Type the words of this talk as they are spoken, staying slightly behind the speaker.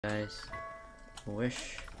Guys,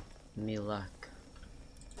 wish me luck.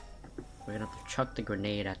 We're gonna have to chuck the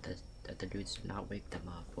grenade at the dudes to not wake them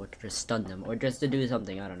up, or to just stun them, or just to do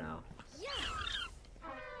something. I don't know.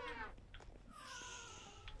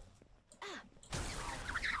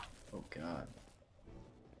 Oh god.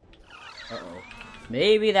 Uh-oh.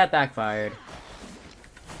 Maybe that backfired.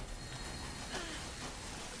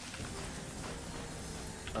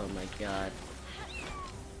 Oh my god.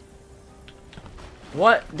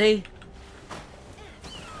 What? They... Okay.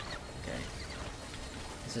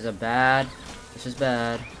 This is bad. This is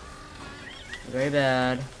bad. Very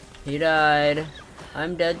bad. He died.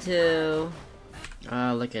 I'm dead too.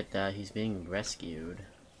 Ah, look at that. He's being rescued.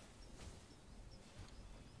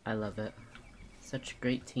 I love it. Such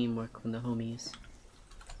great teamwork from the homies.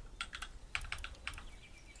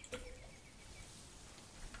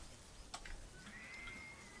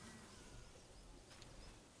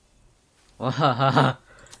 Wow,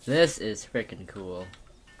 this is freaking cool.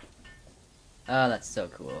 Oh, that's so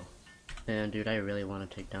cool. Man, dude, I really want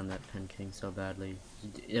to take down that Pen King so badly.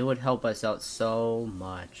 It would help us out so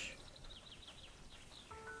much.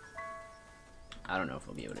 I don't know if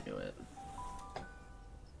we'll be able to do it.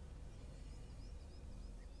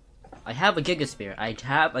 I have a Gigaspear. I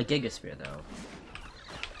have a Gigaspear, though.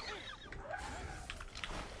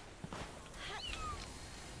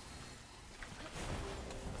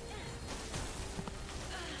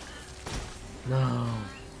 No.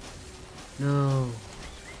 No.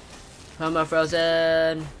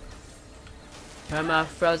 Permafrozen.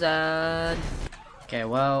 Permafrozen. Okay,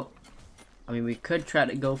 well, I mean, we could try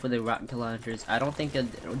to go for the rocket launchers. I don't think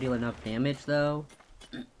it'll deal enough damage, though.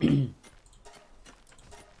 So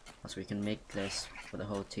we can make this for the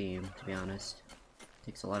whole team, to be honest.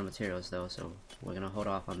 Takes a lot of materials, though, so we're gonna hold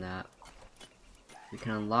off on that. We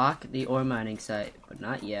can unlock the ore mining site, but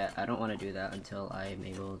not yet. I don't want to do that until I'm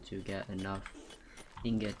able to get enough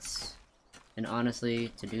ingots. And honestly,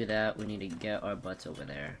 to do that, we need to get our butts over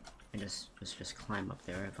there and just climb up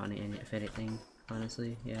there. If anything,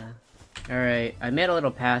 honestly, yeah. All right, I made a little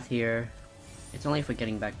path here. It's only for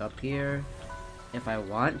getting back up here. If I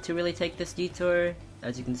want to really take this detour,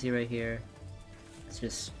 as you can see right here, it's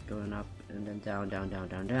just going up and then down, down, down,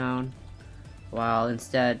 down, down. While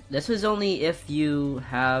instead, this was only if you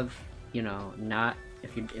have, you know, not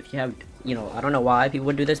if you have, you know, I don't know why people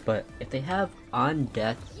would do this, but if they have on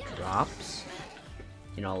death drops,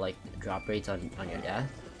 you know, like drop rates on your death,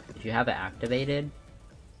 if you have it activated,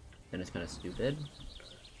 then it's kind of stupid.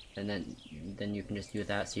 And then you can just do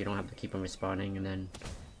that, so you don't have to keep them respawning and then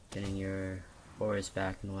getting your ores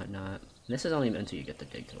back and whatnot. And this is only until you get the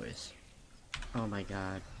dig toys. Oh my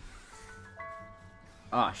god.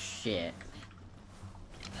 Oh shit.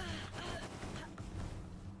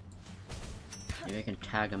 Maybe I can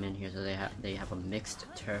tag them in here so they have a mixed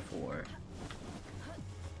turf war.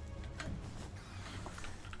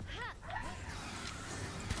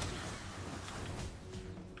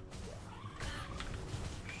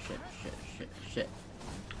 Shit, shit, shit, shit.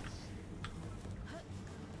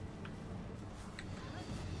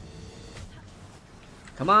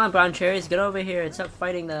 Come on, brown cherries, get over here and stop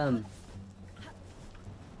fighting them.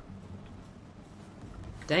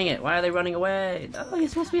 Dang it, why are they running away? Oh, you're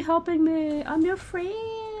supposed to be helping me. I'm your friend.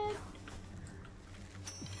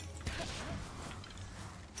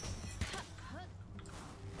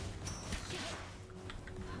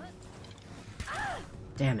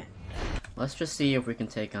 Damn it. Let's just see if we can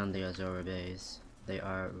take on the Azora Bays. They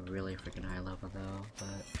are really freaking high level though,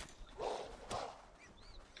 but...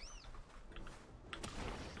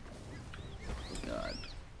 Oh god.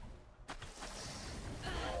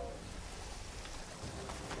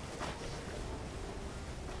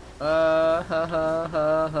 Ho ho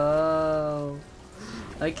ho ho.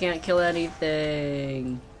 I can't kill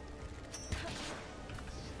anything.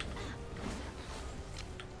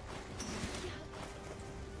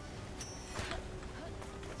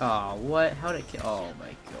 Oh, what? How'd it kill? Oh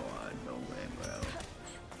my god, no way, bro.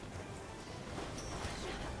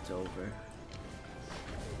 It's over.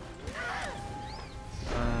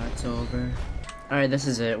 It's over. Alright, this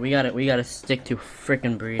is it. We gotta stick to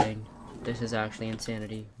frickin' breeding. This is actually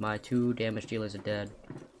insanity. My 2 damage dealers are dead.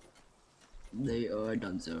 They are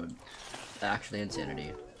donezoed. Actually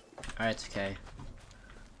insanity. Alright, it's okay.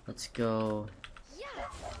 Let's go.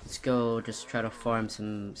 Let's go just try to farm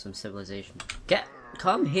some civilization.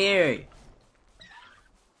 Come here!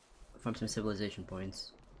 Farm some civilization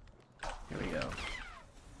points. Here we go.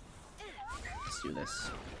 Let's do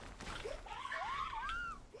this.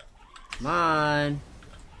 Come on!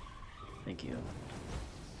 Thank you.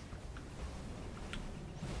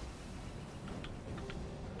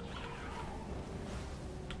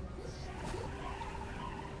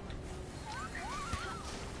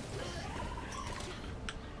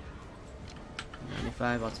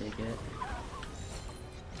 5, I'll take it.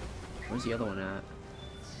 Where's the other one at?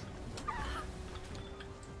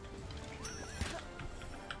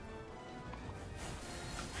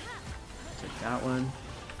 Take that one.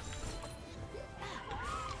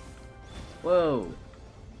 Whoa!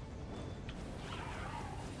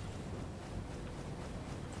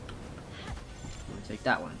 Take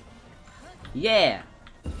that one. Yeah!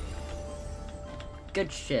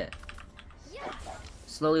 Good shit.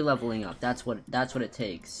 Slowly leveling up. That's what it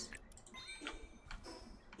takes.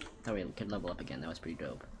 Thought we could level up again. That was pretty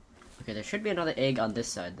dope. Okay, there should be another egg on this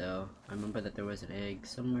side though. I remember that there was an egg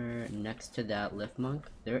somewhere next to that lift monk.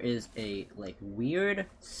 There is a like weird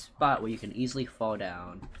spot where you can easily fall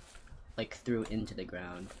down, like through into the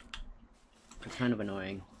ground. It's kind of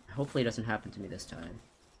annoying. Hopefully it doesn't happen to me this time.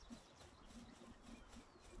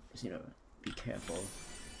 Just, you know, be careful.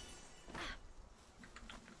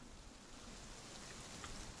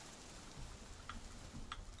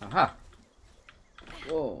 Aha!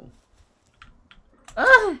 Whoa.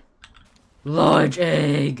 Ah! Large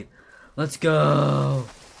egg! Let's go!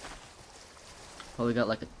 Oh, we got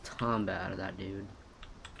like a combat out of that dude.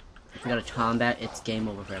 If we got a combat, it's game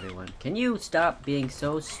over for everyone. Can you stop being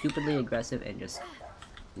so stupidly aggressive and just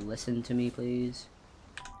listen to me, please?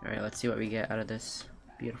 Alright, let's see what we get out of this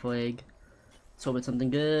beautiful egg. Let's hope it's something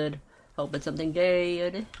good. Hope it's something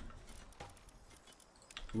good.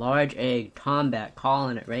 Large egg, combat,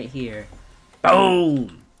 calling it right here.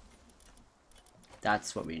 Boom!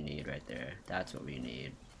 That's what we need right there. That's what we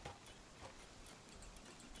need.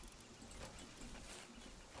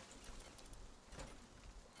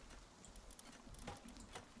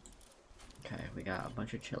 Okay, we got a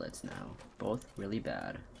bunch of chillets now. Both really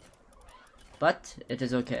bad. But it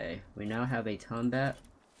is okay. We now have a combat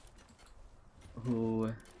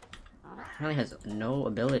who apparently has no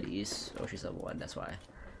abilities. Oh, she's level 1, that's why.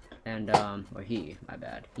 And, or he, my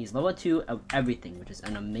bad. He's level 2 of everything, which is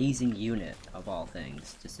an amazing unit of all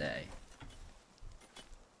things to say.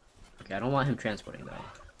 Okay, I don't want him transporting though.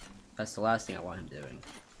 That's the last thing I want him doing.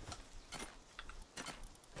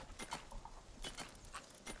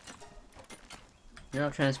 You're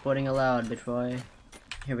not transporting allowed, bitch boy.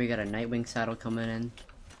 Here we got a Nightwing saddle coming in.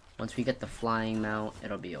 Once we get the flying mount,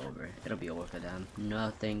 it'll be over. It'll be over for them.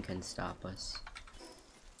 Nothing can stop us.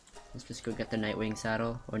 Let's just go get the Nightwing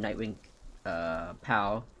saddle, or Nightwing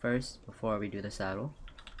POW first, before we do the saddle.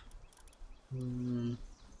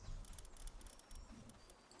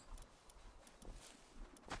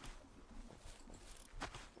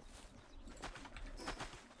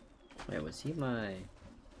 Wait, was he my...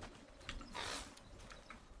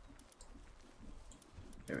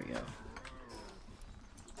 There we go.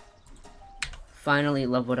 Finally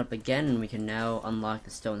leveled up again, and we can now unlock the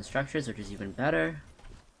stone structures, which is even better.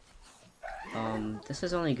 This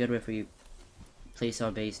is only good if we place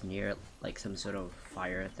our base near like some sort of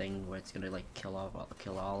fire thing where it's gonna like kill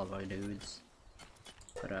all of our dudes.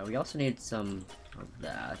 But we also need some of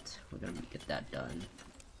that. We're gonna get that done.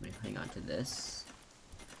 Let me hang on to this.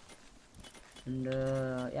 And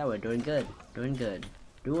yeah, we're doing good.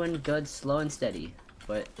 Doing good, slow and steady,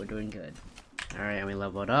 but we're doing good. Alright, and we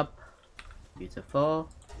leveled up. Beautiful.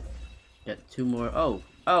 Get 2 more.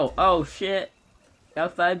 Oh shit!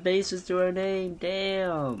 Got 5 bases to our name.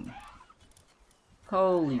 Damn.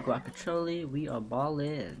 Holy guacachole, we are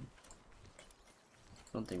ballin'.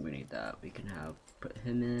 Don't think we need that. We can put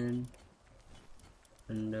him in,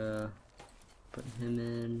 and put him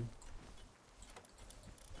in.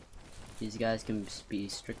 These guys can be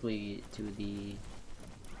strictly to the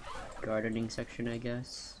gardening section, I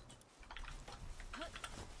guess.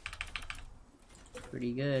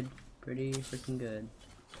 Pretty good. Pretty freaking good.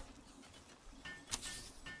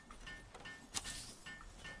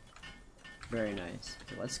 Very nice.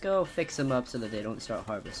 Okay, let's go fix them up so that they don't start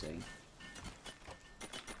harvesting.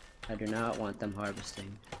 I do not want them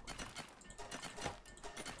harvesting.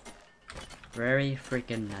 Very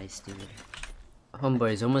freaking nice, dude.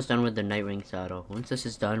 Homeboys, almost done with the Nightwing saddle. Once this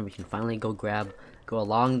is done, we can finally go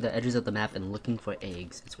along the edges of the map and looking for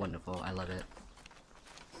eggs. It's wonderful. I love it.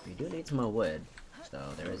 We do need some more wood, so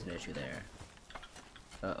there is an issue there.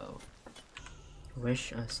 Uh-oh.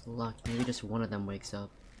 Wish us luck. Maybe just one of them wakes up.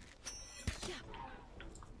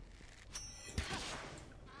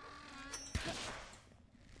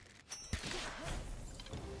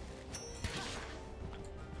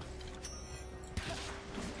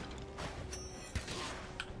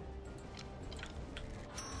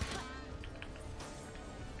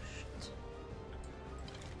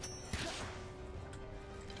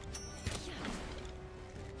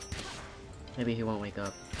 Maybe he won't wake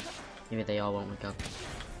up. Maybe they all won't wake up.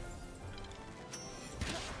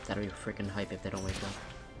 That'll be freaking hype if they don't wake up.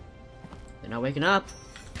 They're not waking up.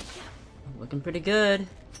 Looking pretty good.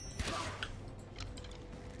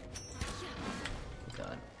 Oh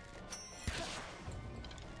god.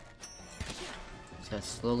 Just gotta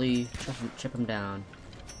slowly chip him down.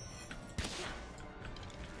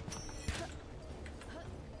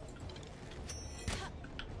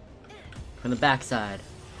 From the backside.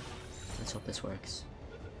 Let's hope this works.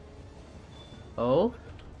 Oh?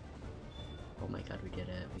 Oh my god, we did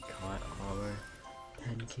it. We caught our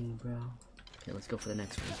Pen King, bro. Okay, let's go for the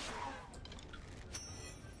next one.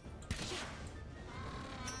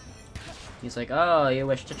 He's like, oh, you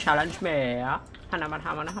wish to challenge me?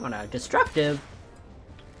 Destructive!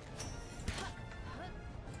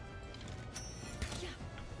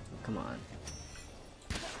 Come on.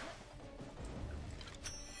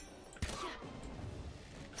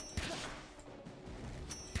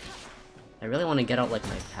 I really want to get out like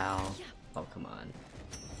my pal. Oh, come on.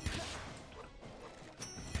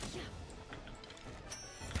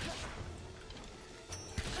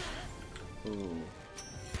 Ooh.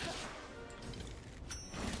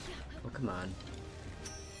 Oh, come on.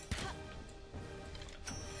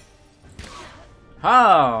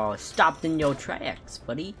 Oh, stopped in your tracks,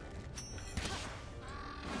 buddy.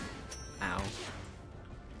 Ow.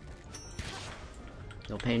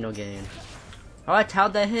 No pain, no gain. Oh, I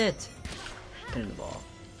how'd that hit? Get in the ball.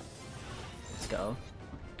 Let's go.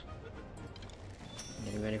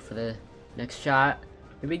 Getting ready for the next shot.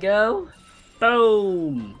 Here we go.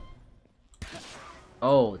 Boom!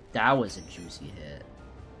 Oh, that was a juicy hit.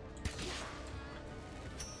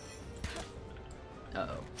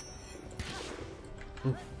 Uh-oh.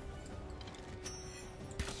 Ooh.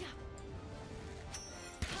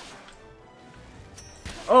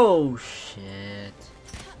 Oh, shit.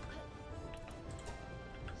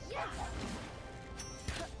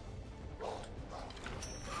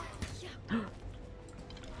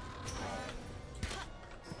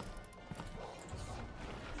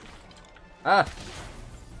 Ah!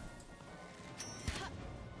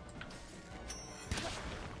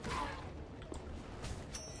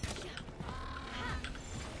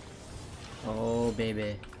 Oh,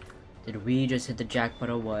 baby. Did we just hit the jackpot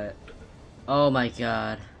or what? Oh my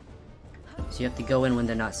god. So you have to go in when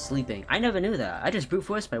they're not sleeping. I never knew that. I just brute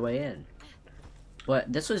forced my way in.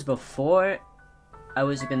 But this was before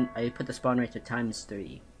I put the spawn rate to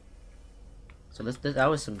 ×3. So that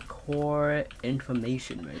was some core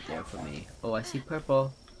information right there for me. Oh, I see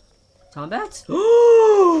purple. Tombats?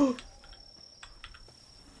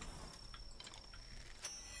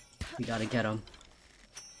 We gotta get him.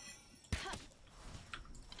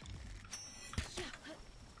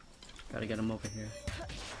 Gotta get him over here.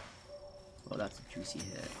 Oh, that's a juicy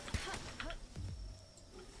hit.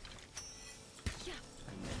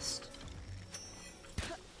 I missed.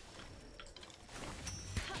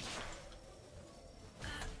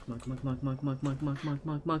 Come on,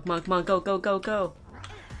 go.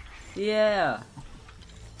 Yeah!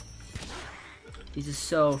 These are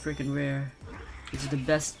so freaking rare. These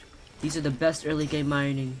are the best early game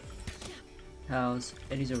mining pals.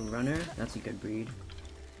 And he's a runner. That's a good breed.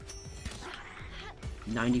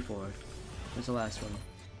 94. Where's the last one?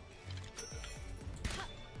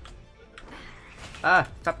 Ah!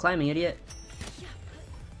 Stop climbing, idiot!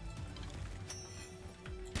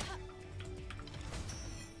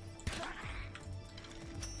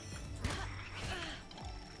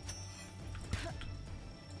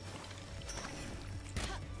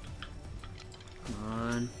 Come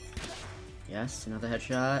on. Yes, another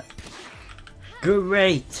headshot.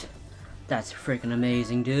 Great! That's freaking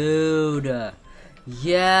amazing, dude!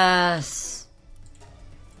 Yes!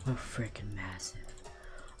 We're freaking massive.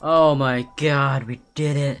 Oh my god, we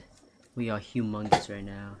did it! We are humongous right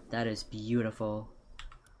now. That is beautiful.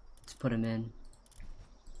 Let's put them in.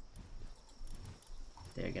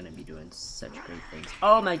 They're gonna be doing such great things.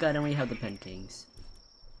 Oh my god, and we have the Pen Kings.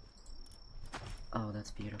 Oh,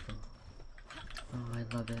 that's beautiful. Oh, I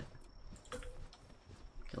love it.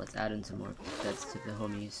 Okay, let's add in some more beds to the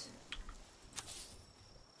homies.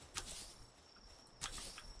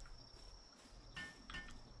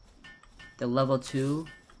 The level 2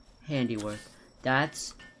 handiwork.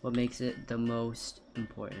 That's what makes it the most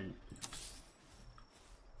important.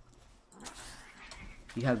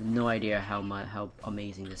 You have no idea how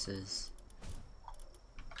amazing this is.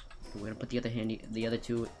 We're gonna put the other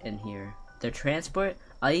two in here. They're transport,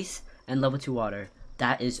 ice, and level 2 water.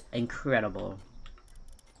 That is incredible.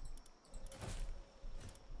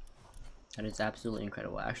 That is absolutely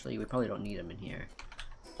incredible. Actually, we probably don't need them in here.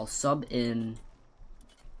 I'll sub in.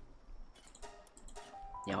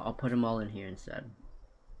 Yeah, I'll put them all in here instead.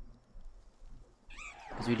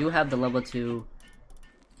 Because we do have the level 2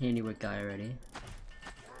 handiwork guy already.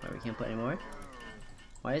 Wait, we can't put any more?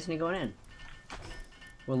 Why isn't he going in?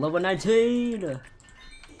 We're level 19!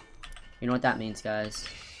 You know what that means, guys.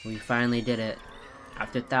 We finally did it.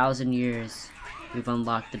 After 1,000 years, we've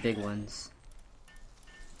unlocked the big ones.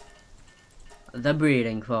 The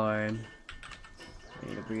breeding farm. We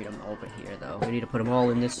need to breed them over here, though. We need to put them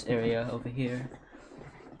all in this area over here.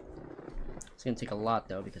 It's gonna take a lot,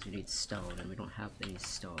 though, because we need stone, and we don't have any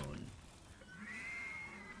stone.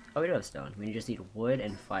 Oh, we do have stone. We just need wood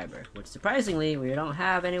and fiber, which surprisingly, we don't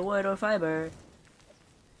have any wood or fiber.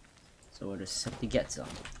 So we'll just have to get some.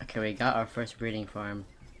 Okay, we got our first breeding farm.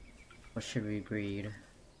 What should we breed?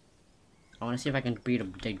 I want to see if I can breed a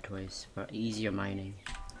dig toys for easier mining.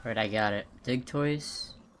 Alright, I got it. Dig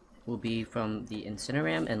toys will be from the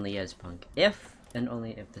Incineram and Liez Punk. If, and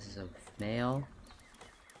only if this is a male.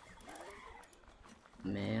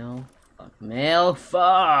 Male. Fuck. Male.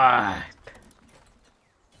 Fuck!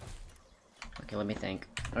 Okay, let me think.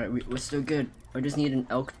 Alright, we're still good. I just need an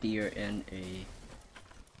elk deer and a...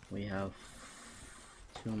 We have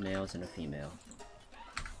 2 males and a female.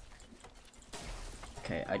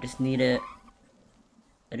 Okay, I just need it.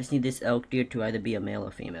 I just need this elk deer to either be a male or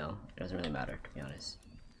female. It doesn't really matter, to be honest.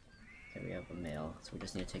 Okay, we have a male, so we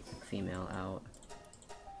just need to take the female out.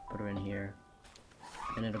 Put her in here.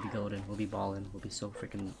 And it'll be golden. We'll be ballin'. We'll be so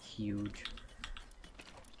freaking huge.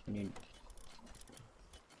 We need...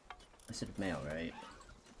 I said male, right?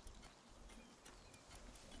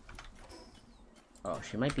 Oh,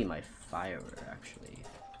 she might be my firer, actually.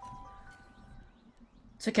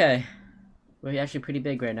 It's okay. We're actually pretty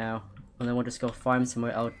big right now. And then we'll just go farm some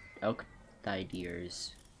more elk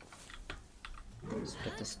deers. Let's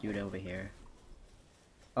get this dude over here.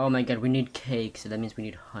 Oh my god, we need cake, so that means we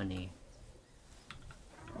need honey.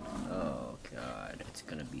 Oh god, it's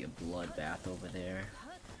gonna be a bloodbath over there.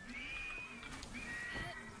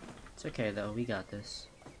 It's okay though, we got this.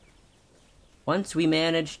 Once we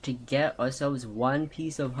manage to get ourselves 1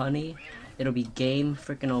 piece of honey, it'll be game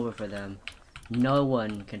freaking over for them. No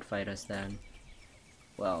one can fight us then.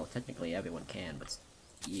 Well, technically everyone can, but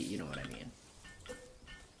you know what I mean.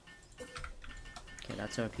 Okay,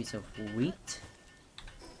 that's our piece of wheat.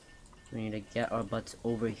 We need to get our butts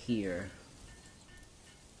over here.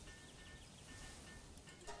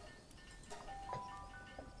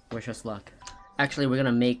 Wish us luck. Actually, we're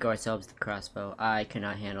gonna make ourselves the crossbow. I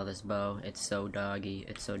cannot handle this bow. It's so doggy.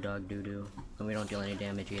 It's so dog doo-doo. And we don't deal any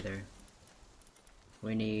damage either.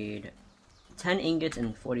 We need 10 ingots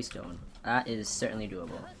and 40 stone. That is certainly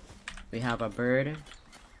doable. We have our bird,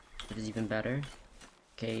 which is even better.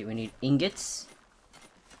 Okay, we need ingots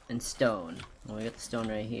and stone. Well, we got the stone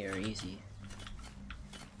right here. Easy.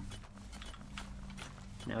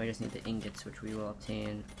 Now we just need the ingots, which we will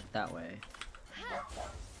obtain that way.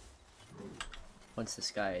 Once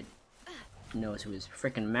this guy knows who his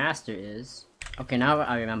freaking master is. Okay, now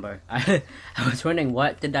I remember. I was wondering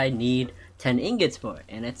what did I need 10 ingots for,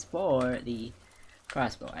 and it's for the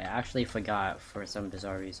crossbow. I actually forgot for some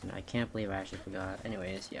bizarre reason. I can't believe I actually forgot.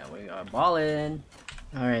 Anyways, yeah, we are ballin'.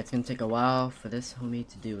 Alright, it's gonna take a while for this homie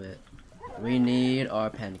to do it. We need our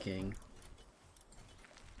Pen King.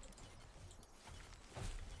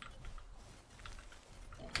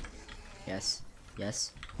 Yes,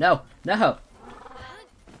 yes. No, no!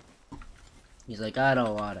 He's like, I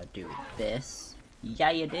don't wanna do this.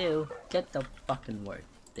 Yeah, you do. Get the fucking work,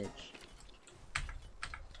 bitch.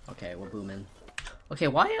 Okay, we're booming. Okay,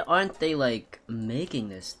 why aren't they, like, making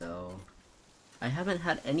this, though? I haven't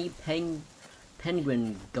had any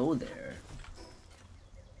penguin go there.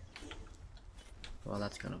 Well,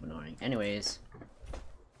 that's kind of annoying. Anyways.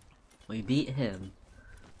 We beat him.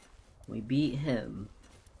 We beat him.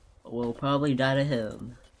 We'll probably die to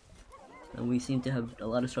him. And we seem to have a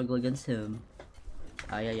lot of struggle against him.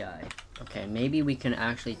 Ay ay ay. Okay, maybe we can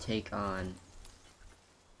actually take on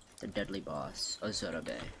the deadly boss,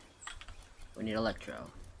 Azurabe. We need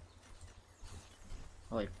Electro.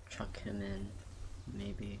 I'll like chuck him in,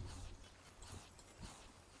 maybe.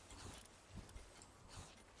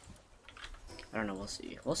 I don't know, we'll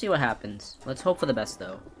see. We'll see what happens. Let's hope for the best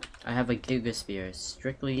though. I have a Gigasphere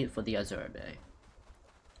strictly for the Azurabe.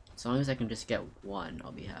 As long as I can just get 1,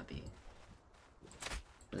 I'll be happy.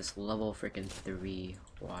 This level freaking 3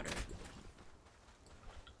 water.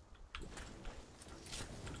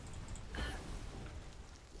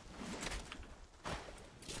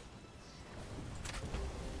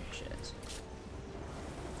 Shit.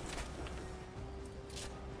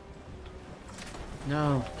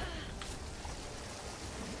 No.